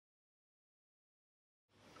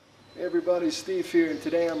Hey everybody, Steve here, and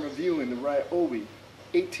today I'm reviewing the Ryobi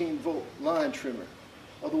 18-volt line trimmer,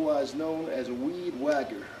 otherwise known as a weed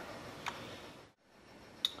wagger.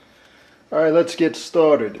 Alright, let's get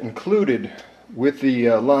started. Included with the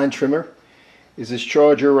line trimmer is this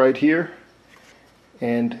charger right here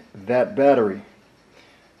and that battery.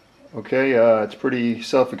 Okay, it's pretty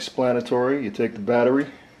self-explanatory. You take the battery,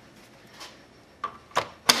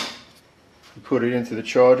 you put it into the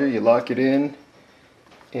charger, you lock it in,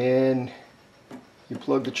 and you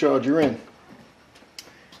plug the charger in.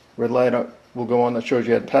 Red light will go on that shows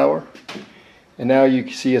you had power, and now you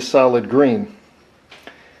can see a solid green.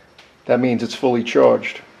 That means it's fully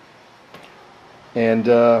charged. And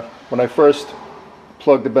when I first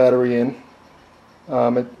plugged the battery in,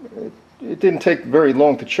 it didn't take very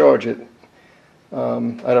long to charge it. I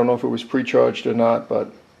don't know if it was pre-charged or not,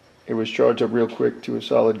 but it was charged up real quick to a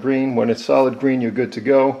solid green. When it's solid green, you're good to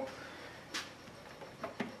go.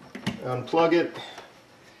 Unplug it,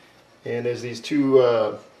 and there's these two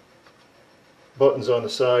buttons on the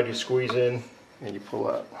side. You squeeze in and you pull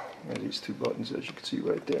out. And these two buttons, as you can see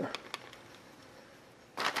right there.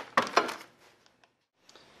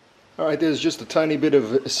 Alright, there's just a tiny bit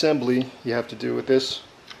of assembly you have to do with this.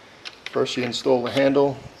 First you install the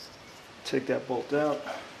handle, take that bolt out,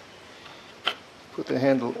 put the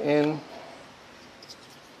handle in,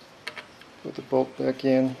 put the bolt back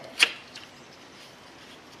in,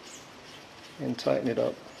 and tighten it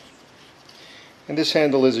up. And this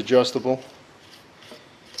handle is adjustable.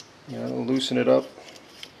 Loosen it up,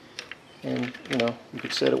 and you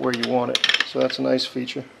can set it where you want it. So that's a nice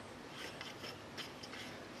feature.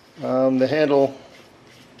 The handle,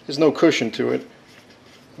 there's no cushion to it.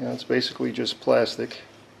 It's basically just plastic,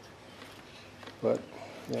 but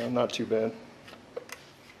not too bad.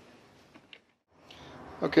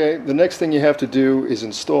 Okay, the next thing you have to do is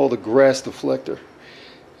install the grass deflector.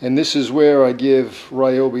 And this is where I give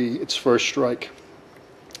Ryobi its first strike.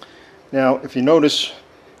 Now, if you notice,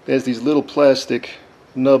 there's these little plastic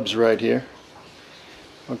nubs right here.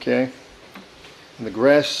 Okay, and the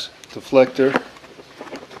grass deflector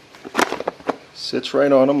sits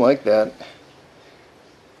right on them like that.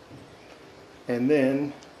 And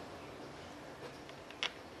then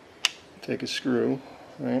take a screw,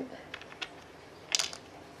 right,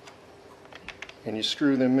 and you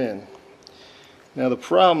screw them in. Now the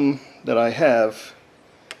problem that I have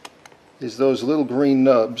is those little green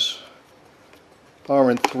nubs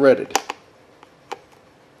aren't threaded.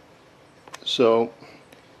 So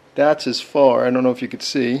that's as far, I don't know if you could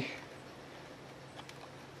see,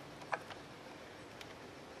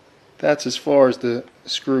 that's as far as the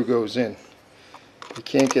screw goes in. You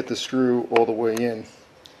can't get the screw all the way in.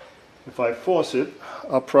 If I force it,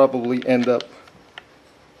 I'll probably end up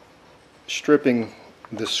stripping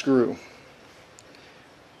the screw.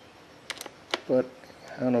 But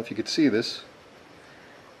I don't know if you could see this,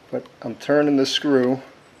 but I'm turning the screw,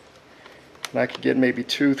 and I could get maybe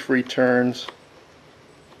 2-3 turns,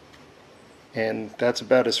 and that's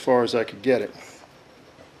about as far as I could get it.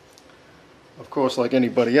 Of course, like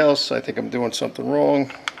anybody else, I think I'm doing something wrong,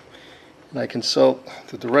 and I consult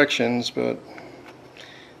the directions, but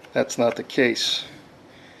that's not the case.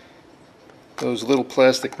 Those little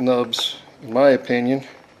plastic nubs, in my opinion,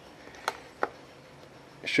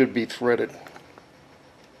 should be threaded.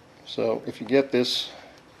 So if you get this,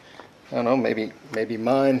 I don't know, maybe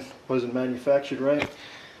mine wasn't manufactured right.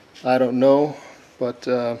 I don't know, but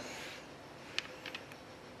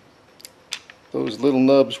those little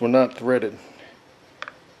nubs were not threaded.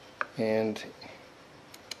 And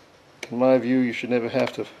in my view, you should never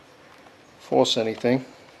have to force anything.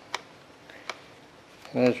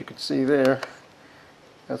 And as you can see there,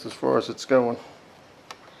 that's as far as it's going.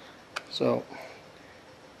 So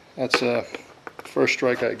that's the first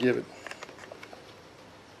strike I give it.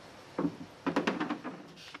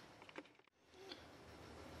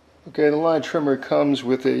 Okay, the line trimmer comes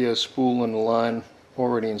with a spool and a line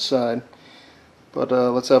already inside. But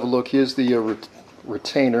let's have a look. Here's the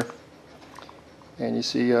retainer. And you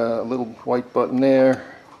see a little white button there,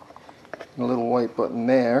 and a little white button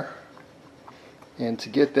there. And to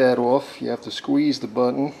get that off, you have to squeeze the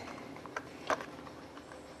button.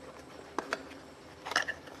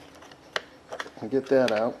 And get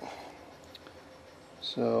that out.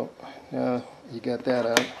 So now you got that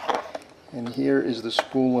out. And here is the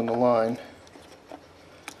spool and the line.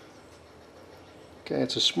 Okay,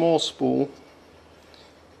 it's a small spool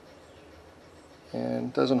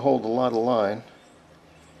and doesn't hold a lot of line.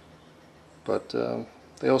 But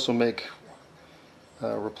they also make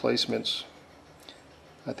replacements.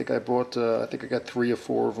 I think I got 3 or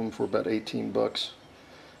 4 of them for about $18.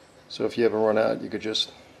 So if you ever run out, you could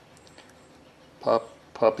just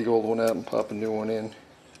pop the old one out and pop a new one in.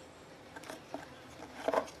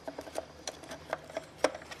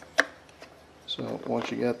 So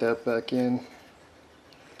once you got that back in,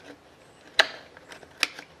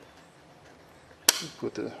 you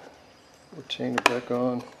put the retainer back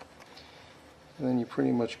on, and then you're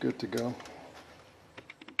pretty much good to go.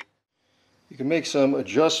 You can make some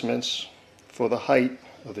adjustments for the height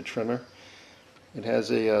of the trimmer. It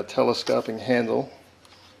has a telescoping handle.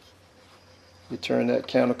 You turn that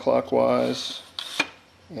counterclockwise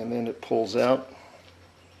and then it pulls out.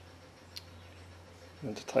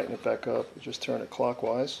 And to tighten it back up, you just turn it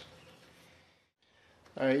clockwise.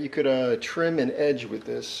 Alright, you could trim an edge with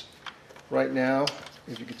this. Right now,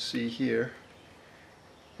 as you can see here,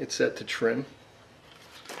 it's set to trim.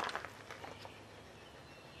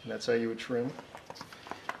 And that's how you would trim.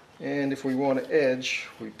 And if we want an edge,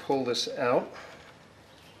 we pull this out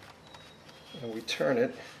and we turn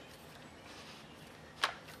it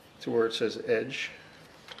to where it says edge.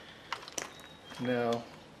 Now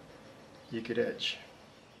you could edge.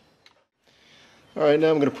 Alright, now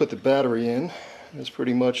I'm going to put the battery in. It's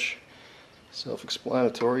pretty much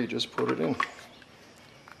self-explanatory. You just put it in.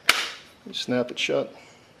 You snap it shut.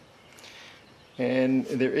 And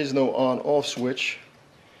there is no on-off switch.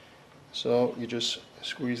 So you just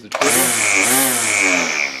squeeze the trigger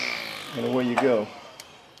and away you go.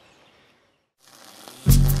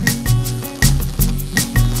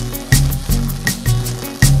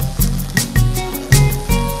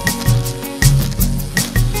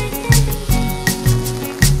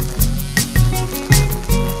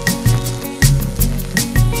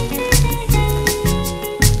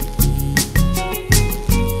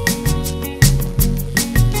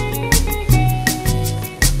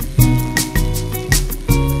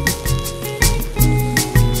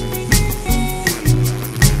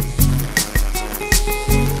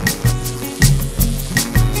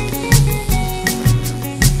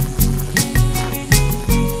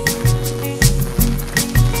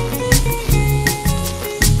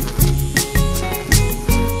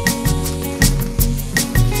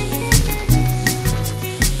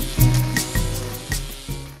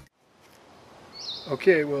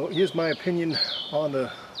 Okay, well, here's my opinion on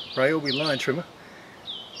the Ryobi line trimmer.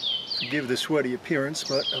 Forgive the sweaty appearance,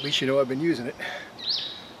 but at least you know I've been using it.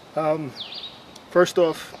 First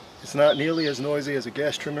off, it's not nearly as noisy as a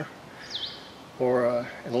gas trimmer or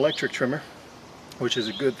an electric trimmer, which is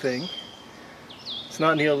a good thing. It's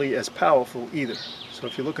not nearly as powerful either. So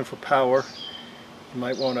if you're looking for power, you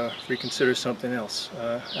might want to reconsider something else.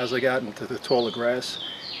 As I got into the taller grass,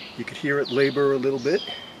 you could hear it labor a little bit.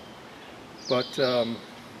 But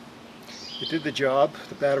it did the job.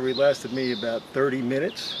 The battery lasted me about 30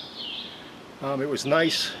 minutes. It was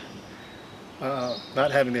nice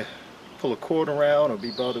not having to pull a cord around or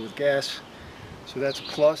be bothered with gas. So that's a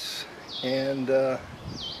plus. And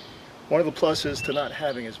one of the pluses to not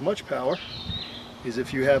having as much power is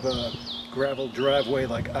if you have a gravel driveway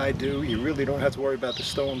like I do, you really don't have to worry about the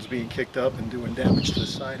stones being kicked up and doing damage to the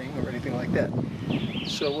siding or anything like that.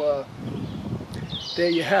 So there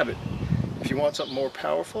you have it. If you want something more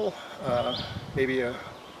powerful, maybe a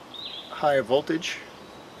higher voltage,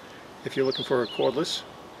 if you're looking for a cordless.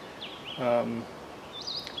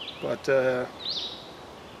 But I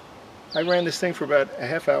ran this thing for about a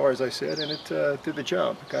half hour, as I said, and it did the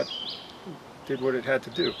job. It did what it had to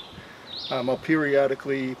do. I'll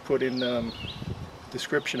periodically put in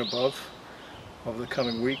description above of the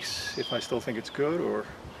coming weeks if I still think it's good or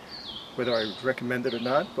whether I recommend it or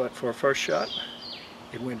not. But for a first shot,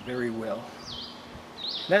 it went very well.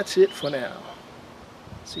 That's it for now.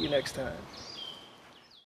 See you next time.